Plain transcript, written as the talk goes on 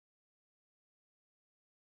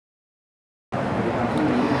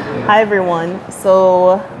Hi everyone.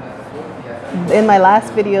 So in my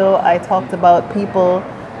last video, I talked about people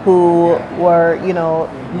who were,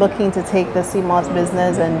 looking to take the SeaMoss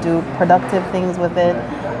business and do productive things with it,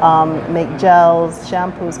 make gels,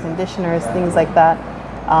 shampoos, conditioners, things like that.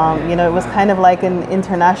 It was kind of like an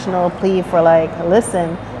international plea for like,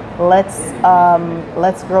 listen,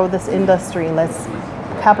 let's grow this industry. Let's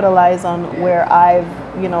capitalize on where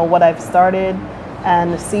what I've started,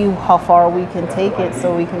 and see how far we can take it,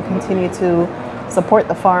 so we can continue to support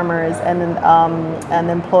the farmers and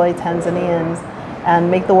employ Tanzanians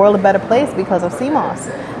and make the world a better place because of SeaMoss.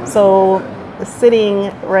 So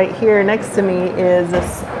sitting right here next to me is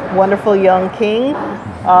this wonderful young king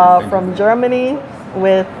from Germany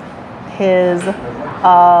with his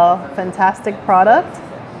fantastic product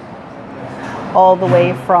all the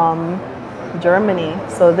way from Germany.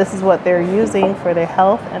 So this is what they're using for their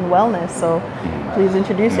health and wellness. So please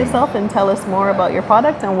introduce yourself and tell us more about your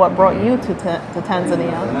product and what brought you to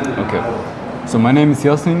Tanzania. Okay, so my name is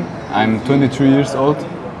Yasin. I'm 23 years old,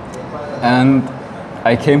 and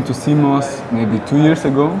I came to SeaMoss maybe 2 years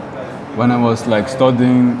ago when I was like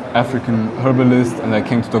studying African herbalist, and I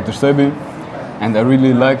came to Dr. Sebi, and I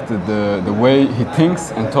really liked the way he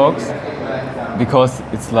thinks and talks, because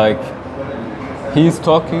it's like he's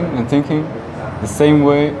talking and thinking the same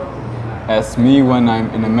way as me when I'm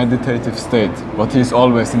in a meditative state, but he's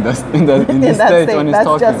always in this state when he's That's talking.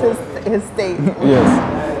 That's just his state.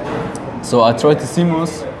 Yes. So I tried the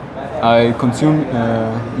SeaMoss. I consumed,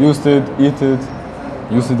 used it,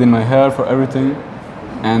 used it in my hair for everything,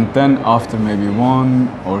 and then after maybe 1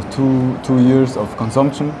 or 2 years of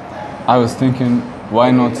consumption, I was thinking,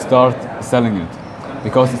 why not start selling it?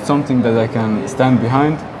 Because it's something that I can stand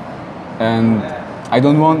behind, and I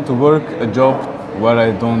don't want to work a job where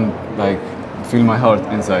I don't feel my heart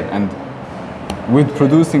inside. And with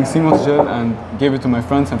producing SeaMoss gel and gave it to my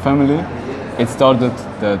friends and family, it started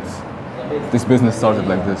that this business started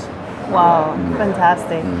like this. Wow,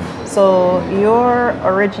 fantastic. So you're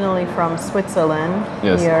originally from Switzerland.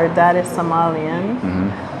 Yes. Your dad is Somalian,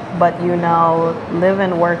 but you now live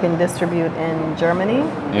and work and distribute in Germany?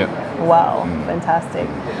 Yeah. Wow, fantastic.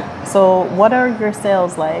 So what are your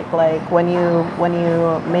sales like? Like when you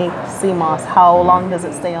make SeaMoss, how long does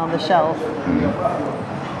it stay on the shelf?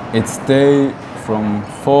 It stays from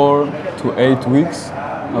 4 to 8 weeks,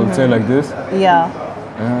 I would say, like this. Yeah.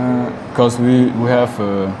 Because we have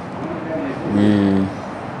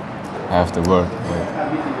the word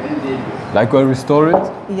like where we store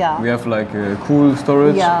it. Yeah. We have like a cool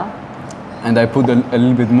storage. Yeah. And I put a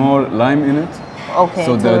little bit more lime in it. Okay,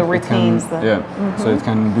 so that it retains can, so it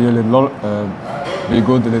can be a little be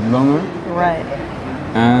good a little longer. Right.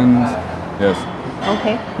 And yes.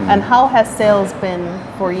 Okay. And how has sales been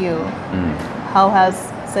for you? How has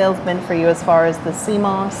sales been for you as far as the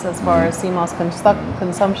SeaMoss, as far as SeaMoss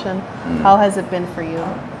consumption? How has it been for you?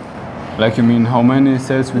 Like, you mean how many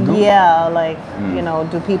sales we do? Yeah, like,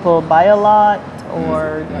 do people buy a lot,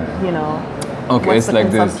 or, Okay, what's it's the like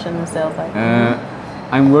consumption this. sales like?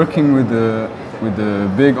 I'm working with a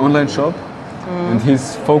big online shop, and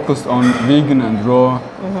he's focused on vegan and raw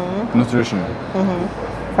nutrition.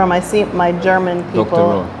 From my German people. Dr.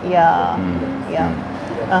 Raw. Yeah,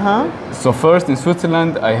 yeah. So first in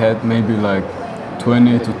Switzerland, I had maybe like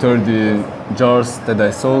 20 to 30 jars that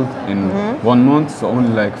I sold in 1 month, so only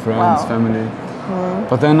like friends, family.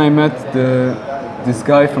 But then I met this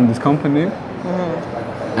guy from this company,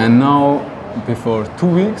 and now before 2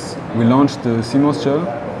 weeks we launched the SeaMoss gel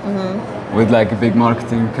with like a big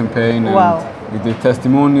marketing campaign, and we did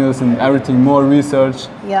testimonials and everything, more research.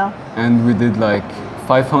 Yeah. And we did like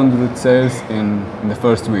 500 sales in the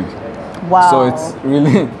first week. Wow. So it's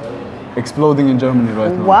really exploding in Germany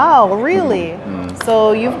right now. Wow, really?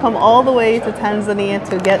 So you've come all the way to Tanzania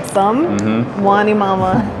to get some Wani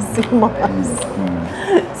Mama SeaMoss.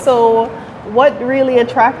 So what really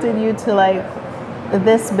attracted you to like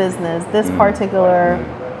this business, this particular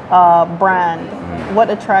brand? What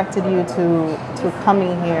attracted you to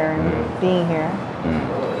coming here and being here?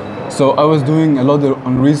 So I was doing a lot of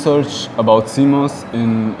research about SeaMoss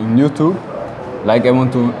in YouTube. Like, I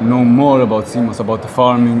want to know more about SeaMoss, about the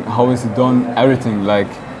farming, how is it done, everything, like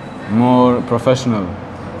more professional.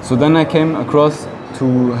 So then I came across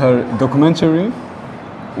to her documentary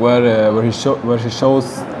where she shows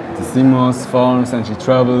the SeaMoss farms, and she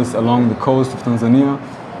travels along the coast of Tanzania.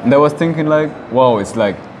 And I was thinking like, wow, it's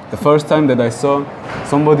like the first time that I saw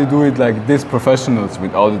somebody do it like this, professionals,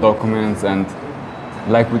 with all the documents, and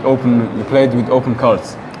like you played with open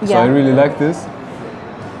cards. So I really like this.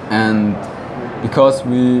 And because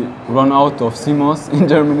we run out of SeaMoss in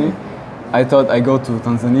Germany, I thought I go to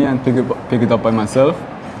Tanzania and pick it up by myself.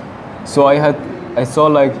 So I saw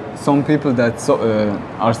like some people that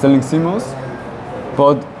are selling SeaMoss,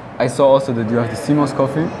 but I saw also that you have the SeaMoss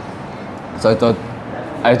coffee. So I thought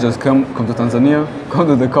I just come to Tanzania, go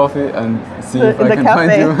to the coffee and see if I can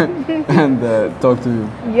find you and talk to you.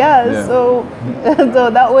 Yeah. So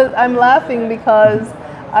I'm laughing because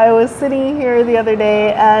I was sitting here the other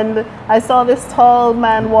day and I saw this tall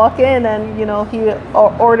man walk in, and he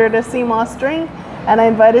ordered a SeaMoss drink, and I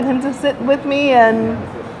invited him to sit with me, and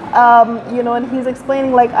and he's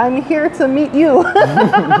explaining like, I'm here to meet you.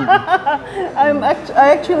 I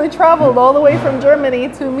actually traveled all the way from Germany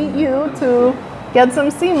to meet you to get some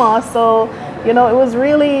SeaMoss. So it was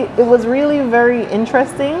really very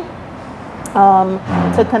interesting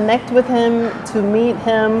to connect with him, to meet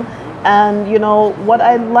him. And what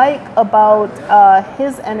I like about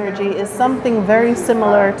his energy is something very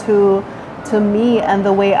similar to me and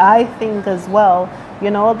the way I think as well.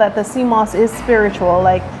 That the SeaMoss is spiritual.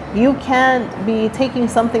 Like, you can't be taking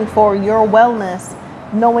something for your wellness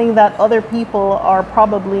knowing that other people are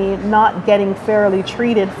probably not getting fairly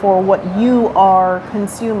treated for what you are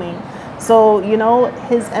consuming. So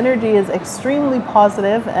his energy is extremely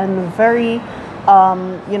positive and very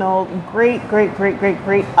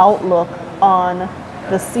great outlook on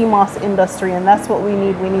the SeaMoss industry, and that's what we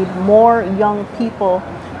need. We need more young people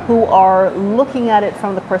who are looking at it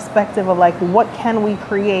from the perspective of like, what can we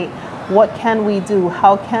create? What can we do?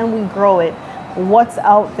 How can we grow it? What's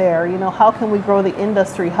out there? How can we grow the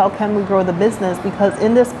industry? How can we grow the business? Because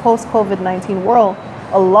in this post-COVID-19 world,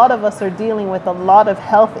 a lot of us are dealing with a lot of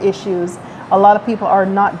health issues. A lot of people are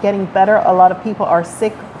not getting better. A lot of people are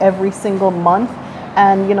sick every single month.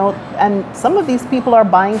 And, and some of these people are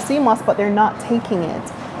buying SeaMoss, but they're not taking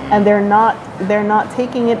it. And they're not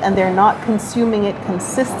taking it, and they're not consuming it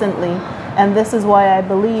consistently. And this is why I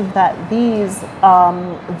believe that these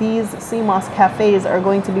SeaMoss cafes are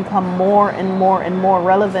going to become more and more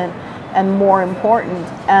relevant and more important.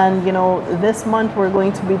 And this month we're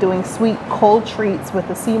going to be doing sweet cold treats with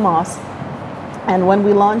the SeaMoss. And when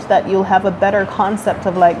we launch that, you'll have a better concept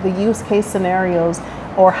of like the use case scenarios,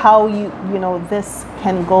 or how this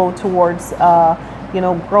can go towards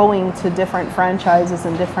growing to different franchises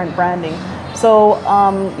and different branding. So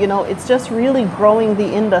it's just really growing the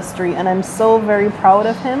industry, and I'm so very proud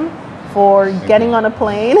of him for getting on a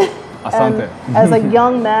plane and as a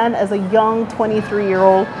young man, as a young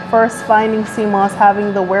 23-year-old, first finding SeaMoss,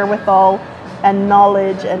 having the wherewithal and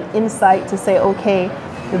knowledge and insight to say, okay,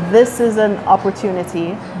 this is an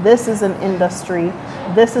opportunity, this is an industry,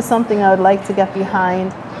 this is something I would like to get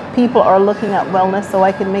behind. People are looking at wellness, so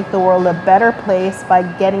I can make the world a better place by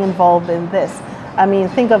getting involved in this. I mean,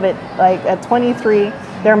 think of it, like at 23,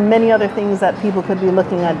 there are many other things that people could be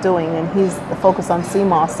looking at doing, and he's focused on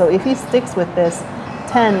SeaMoss. So if he sticks with this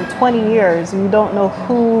 10, 20 years, you don't know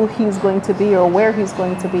who he's going to be or where he's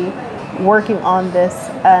going to be working on this.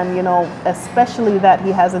 And, especially that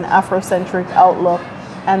he has an Afrocentric outlook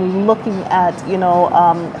and looking at,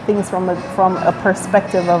 things from a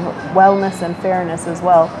perspective of wellness and fairness as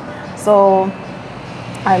well. So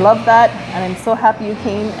I love that, and I'm so happy you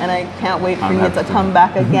came, and I can't wait for you to come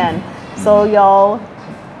back again. So y'all,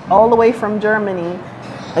 all the way from Germany,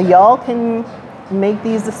 y'all can make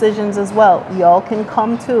these decisions as well. Y'all can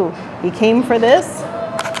come too. He came for this,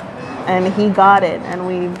 and he got it, and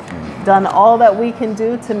we've done all that we can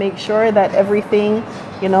do to make sure that everything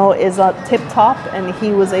is tip top, and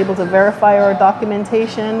he was able to verify our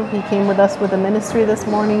documentation. He came with us with the ministry this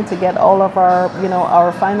morning to get all of our,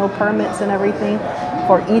 our final permits and everything.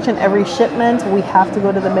 For each and every shipment, we have to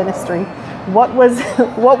go to the ministry. What was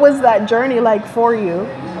that journey like for you?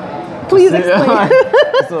 Please explain.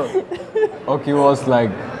 So, Oki was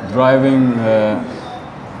like driving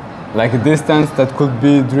like a distance that could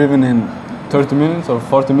be driven in 30 minutes or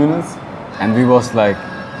 40 minutes, and it was like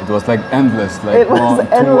endless, like it was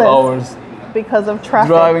endless 2 hours because of traffic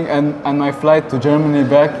driving, and my flight to Germany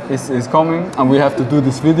back is coming, and we have to do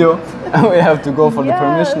this video and we have to go for the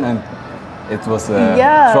permission, and it was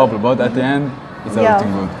trouble, but at the end it's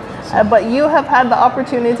everything good. So. But you have had the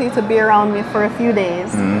opportunity to be around me for a few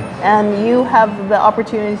days, and you have the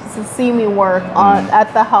opportunity to see me work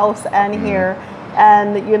at the house and here,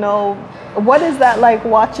 and what is that like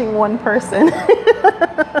watching one person?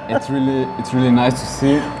 It's really nice to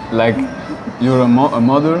see, like, you're a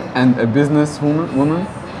mother and a business woman,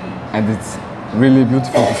 and it's really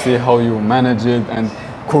beautiful to see how you manage it, and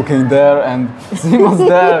cooking there, and SeaMoss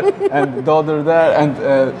there, and daughter there,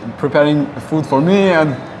 and preparing food for me,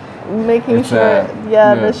 and making sure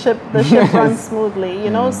the ship runs smoothly.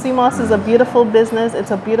 SeaMoss is a beautiful business.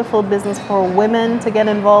 It's a beautiful business for women to get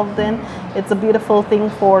involved in. It's a beautiful thing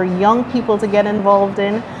for young people to get involved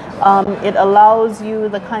in. It allows you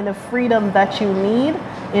the kind of freedom that you need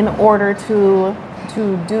in order to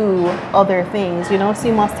do other things. You know,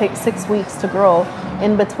 SeaMoss takes 6 weeks to grow.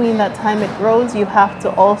 In between that time it grows, you have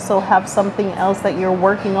to also have something else that you're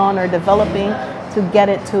working on or developing to get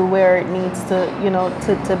it to where it needs to, you know,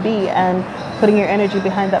 to be, and putting your energy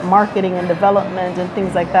behind that marketing and development and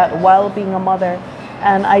things like that while being a mother.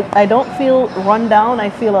 And I don't feel run down, I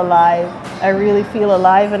feel alive. I really feel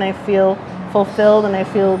alive, and I feel fulfilled, and I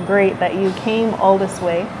feel great that you came all this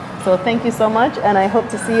way. So thank you so much, and I hope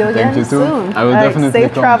to see you again soon. I will definitely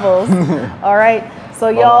safe come. travels. All right, so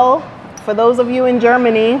y'all, for those of you in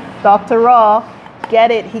Germany, Dr. Raw,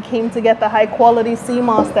 get it. He came to get the high quality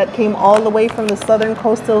SeaMoss that came all the way from the southern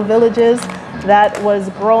coastal villages, that was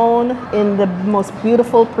grown in the most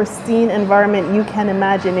beautiful, pristine environment you can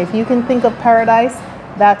imagine. If you can think of paradise,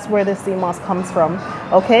 that's where the SeaMoss comes from.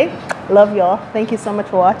 Okay, love y'all. Thank you so much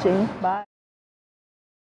for watching. Bye.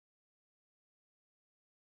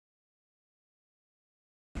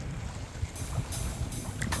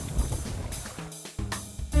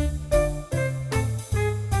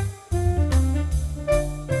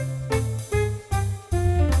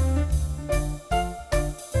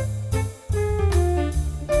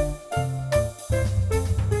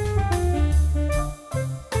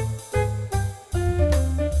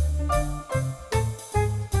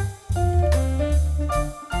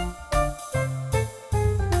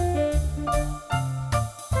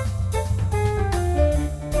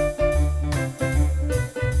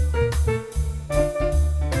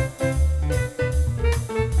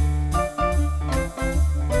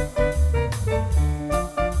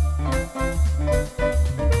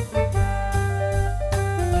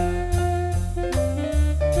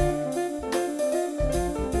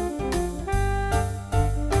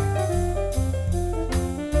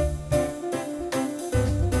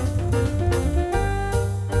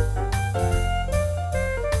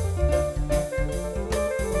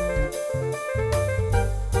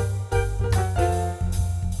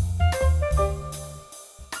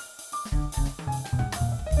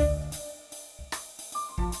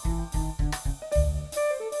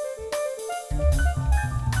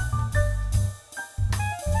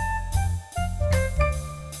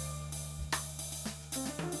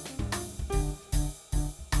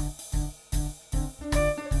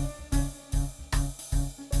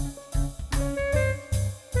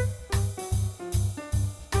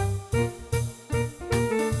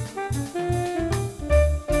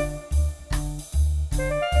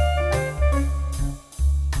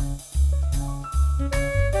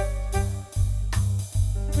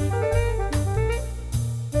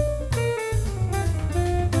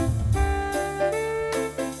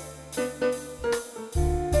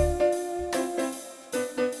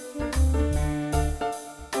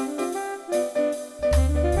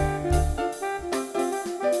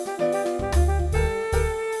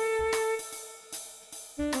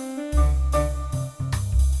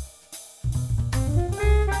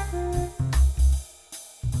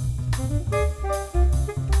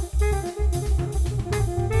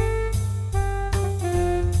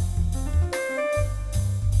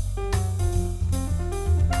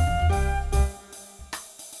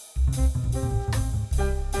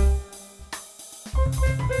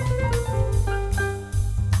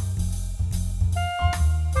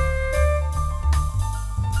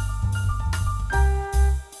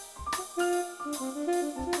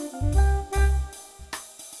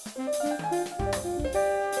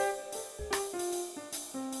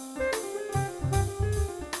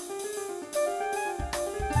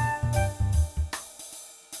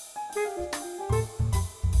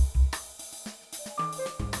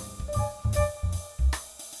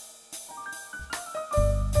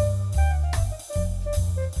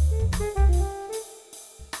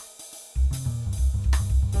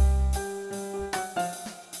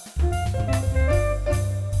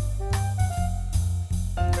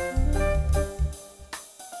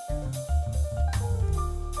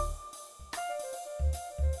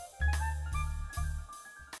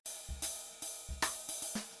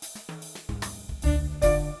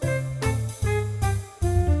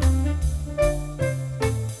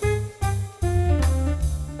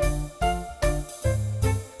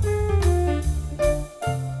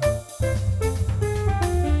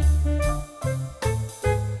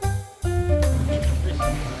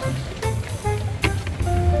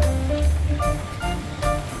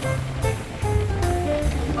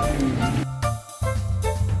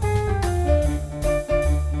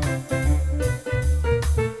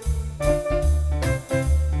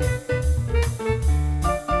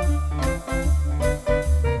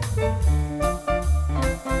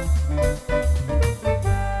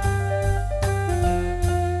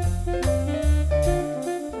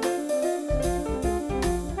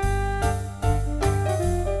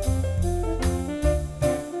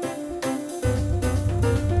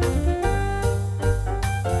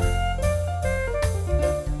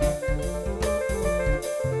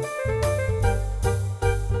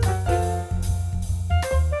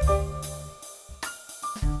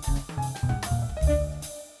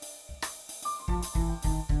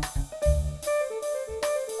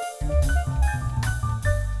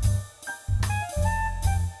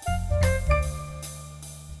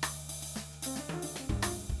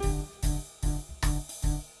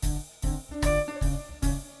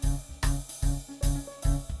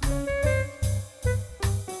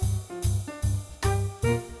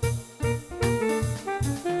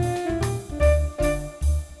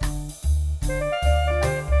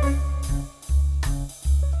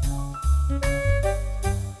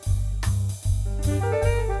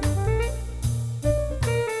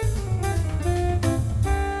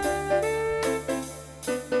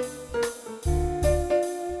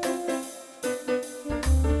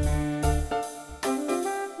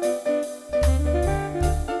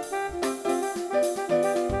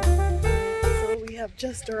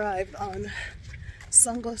 just arrived on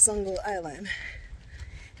Songo Songo Island,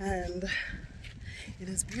 and it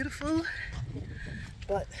is beautiful,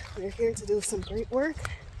 but we're here to do some great work.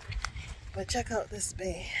 But check out this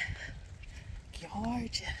bay.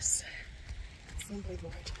 Gorgeous. Simply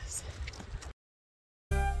gorgeous.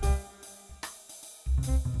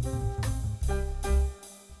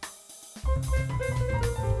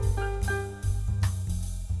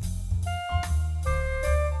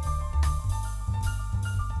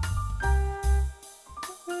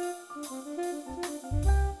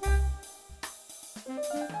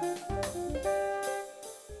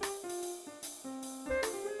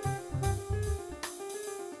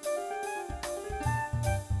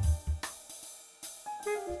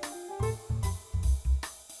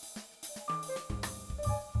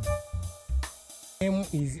 My name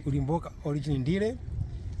is Ulimboka Origin Ndile.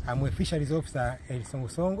 I'm a fisheries officer at Songo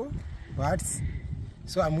Songo Works.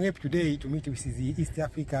 So I'm here today to meet with the East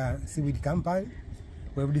Africa Seaweed Company.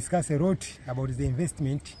 We have discussed a lot about the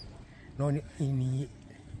investment known in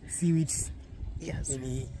seaweeds, Yes.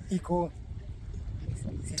 in eco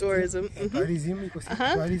Tourism. tourism,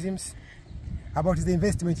 tourism, about the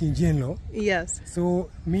investment in general. Yes.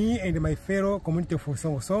 So me and my fellow community for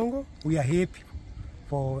Songo Songo, we are happy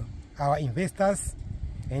for our investors,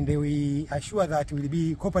 and we are sure that we will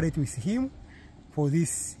be cooperate with him for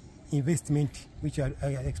this investment, which are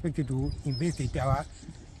expected to invest at our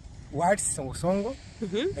wards Songo Songo.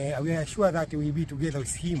 We are sure that we will be together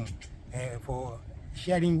with him for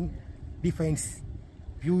sharing different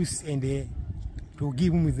views and to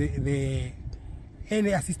give him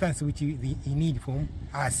any assistance which he need from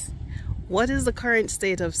us. What is the current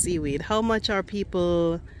state of seaweed? How much are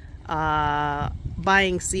people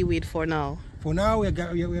buying seaweed for now? For now, we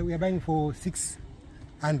are buying for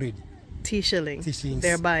 600 shillings. shillings.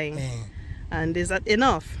 They're buying. And is that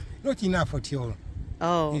enough? Not enough at all.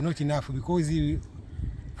 Oh. Not enough, because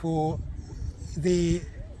for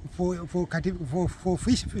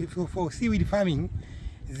seaweed farming,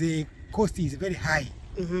 the cost is very high.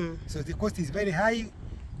 So the cost is very high.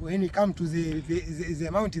 When you come to the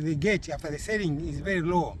amount they get after the selling is very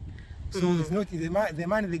low. So it's not the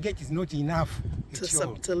money they get is not enough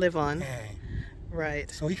to live on.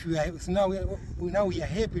 Right. So if we are now we are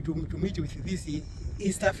happy to meet with this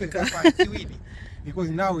East Africa seaweed, because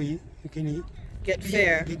now we can get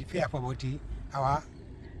fair for about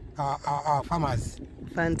our farmers.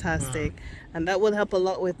 Fantastic. And that will help a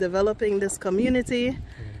lot with developing this community,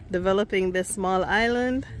 developing this small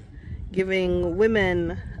island, giving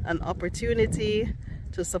women an opportunity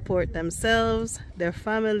to support themselves, their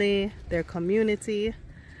family, their community,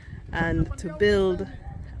 and to build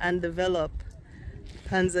and develop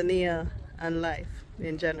Tanzania and life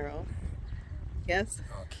in general. Yes?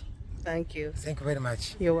 Okay. Thank you. Thank you very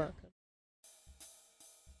much. You're welcome.